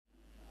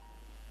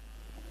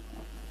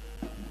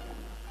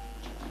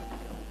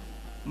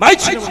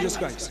Mighty name of Jesus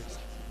Christ.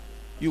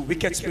 You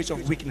wicked spirit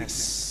of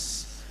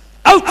weakness.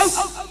 Out!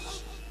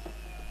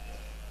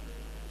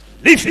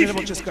 Leave in the name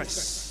of Jesus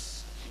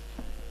Christ.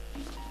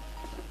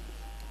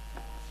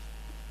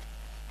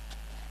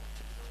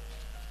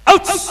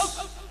 Out!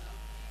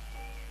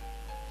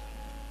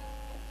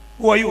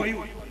 Who are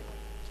you?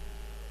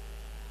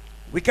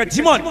 Wicked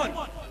demon.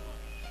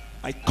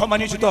 I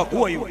command you to talk.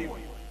 Who are you?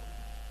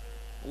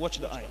 Watch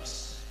the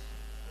eyes.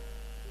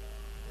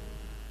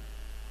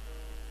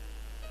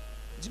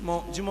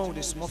 Demon with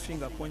a small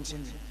finger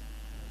pointing.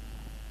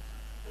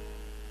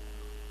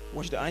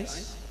 Watch the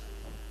eyes.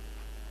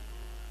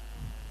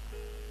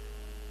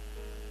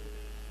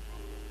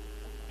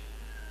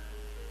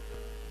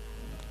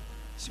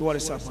 See what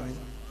is happening.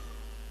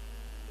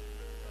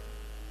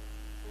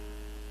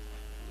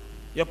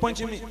 You're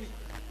pointing me.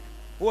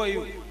 Who are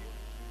you?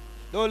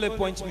 Don't let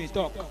point me.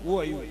 Talk. Who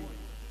are you? In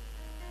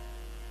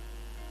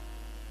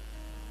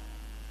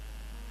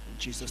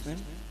Jesus' name.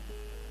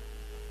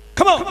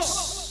 Come out.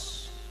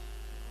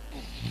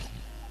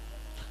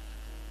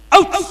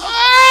 Out.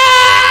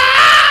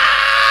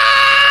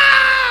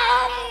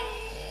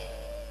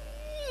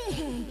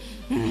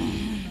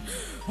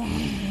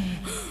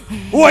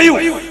 Who are you?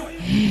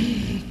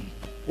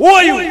 Who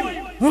are you?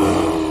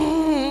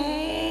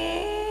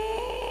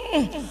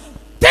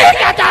 Take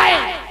your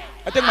time.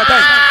 I take my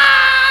time.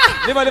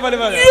 Leave.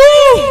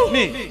 You.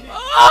 Me.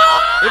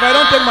 If I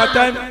don't take my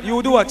time, you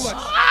will do what?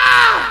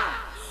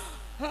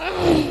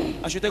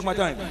 I should take my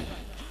time.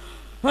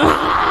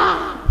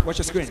 Watch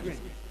your screen.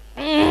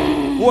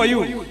 Who are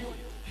you?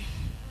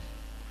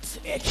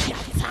 Take your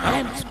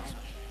time. You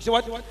say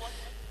what?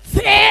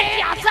 Take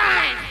your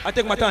time. I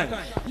take my time.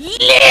 Leave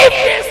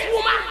this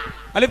woman.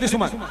 I leave this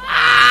woman.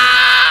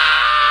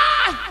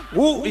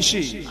 Who is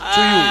she to you?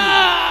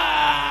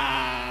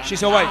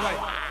 She's your wife.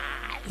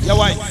 Your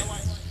wife.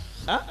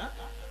 Huh?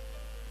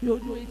 You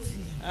do it.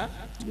 Huh?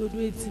 You do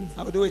it.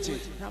 I will do it.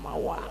 I'm a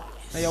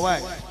wife. Now your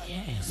wife.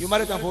 Yes. You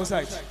married on both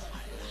sides.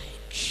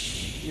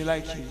 You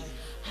like you.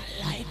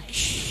 I like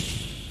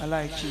you. I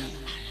like you.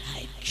 I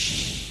like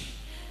you.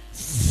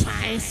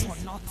 Fine for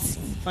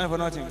nothing. Fine for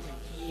nothing.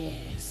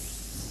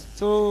 Yes.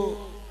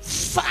 So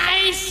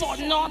Fine for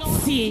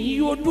nothing.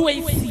 You do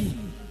it.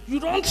 You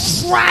don't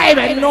try,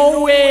 but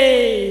no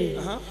way.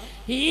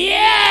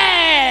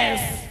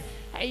 Yes.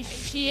 I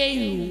fear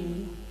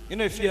you. you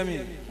know you fear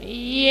me.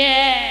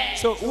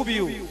 Yes. So who be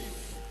you?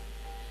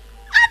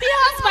 I be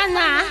husband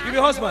now. You be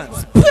husband.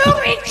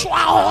 Spiritual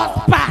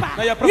husband.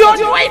 Now you're You're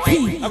prophet.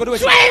 20. I go do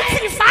it.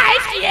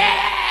 25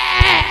 years.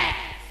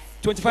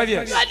 25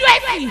 years. You're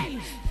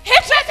 20.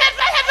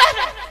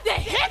 The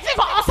hating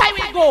for outside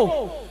will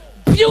go.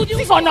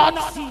 Beauty for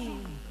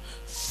nothing.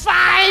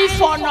 Fine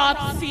for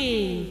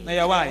nothing. Now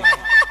your wife. I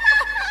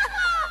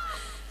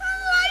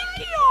like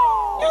you.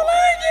 You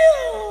like you.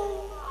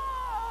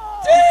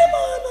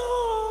 Demon.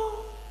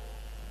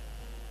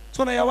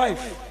 So now your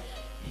wife.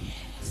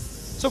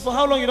 So for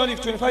how long you don't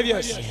live? 25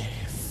 years.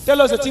 Yes.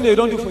 Tell us the thing that you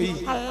don't do for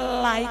you.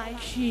 I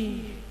like you.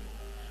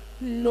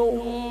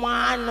 No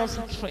man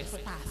of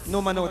trespass.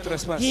 No man will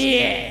trespass.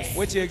 Yes.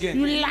 Wait here again.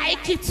 You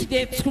like it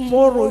today,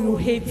 tomorrow you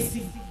hate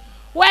it.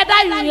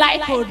 Whether you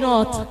like or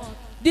not,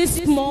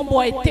 this small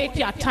boy take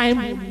your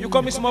time. You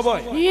call me small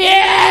boy.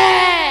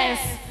 Yes.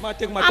 Man,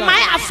 take my Am time.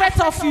 I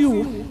afraid of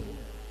you?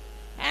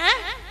 Eh?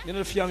 You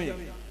don't fear me.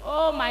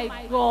 Oh my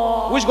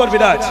God. Which God be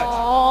that?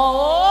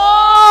 Oh.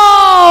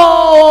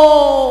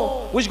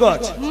 Which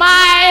God?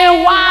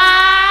 My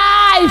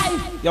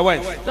wife. Your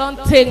wife.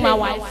 Don't take my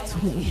wife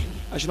to me.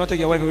 I should not take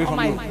your wife away Oh from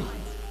my you. God.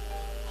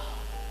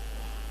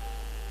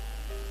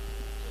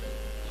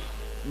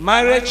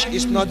 Marriage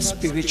is not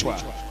spiritual.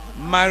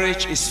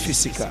 Marriage is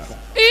physical.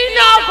 You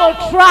not go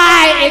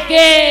try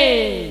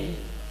again.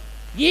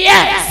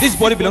 Yes. This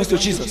body belongs to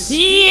Jesus.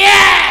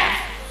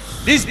 Yes.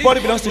 This body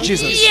belongs to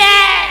Jesus.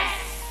 Yes.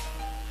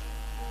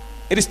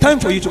 It is time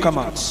for you to come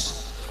out.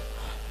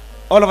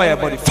 All over your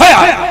body.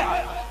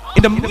 Fire!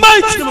 In the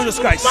mighty name of Jesus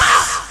Christ.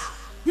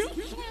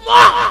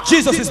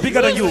 Jesus is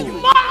bigger than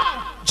you.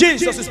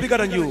 Jesus is bigger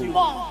than you.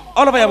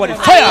 All over your body.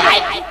 Fire!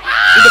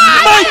 In the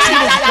mighty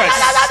name of Jesus Christ.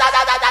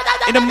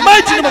 In the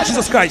mighty name of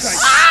Jesus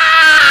Christ.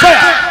 Fire!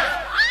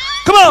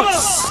 Come out!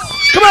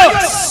 Come out!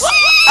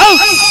 Out!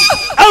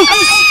 Out!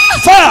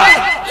 Fire!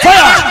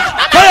 Fire!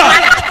 Fire!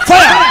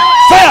 Fire!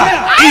 Fire!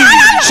 In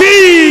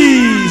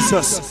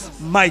Jesus'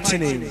 mighty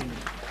name.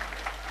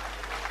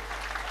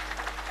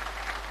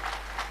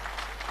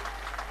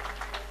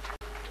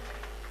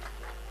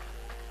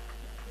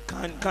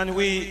 Can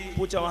we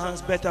put our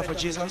hands better for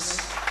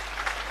Jesus?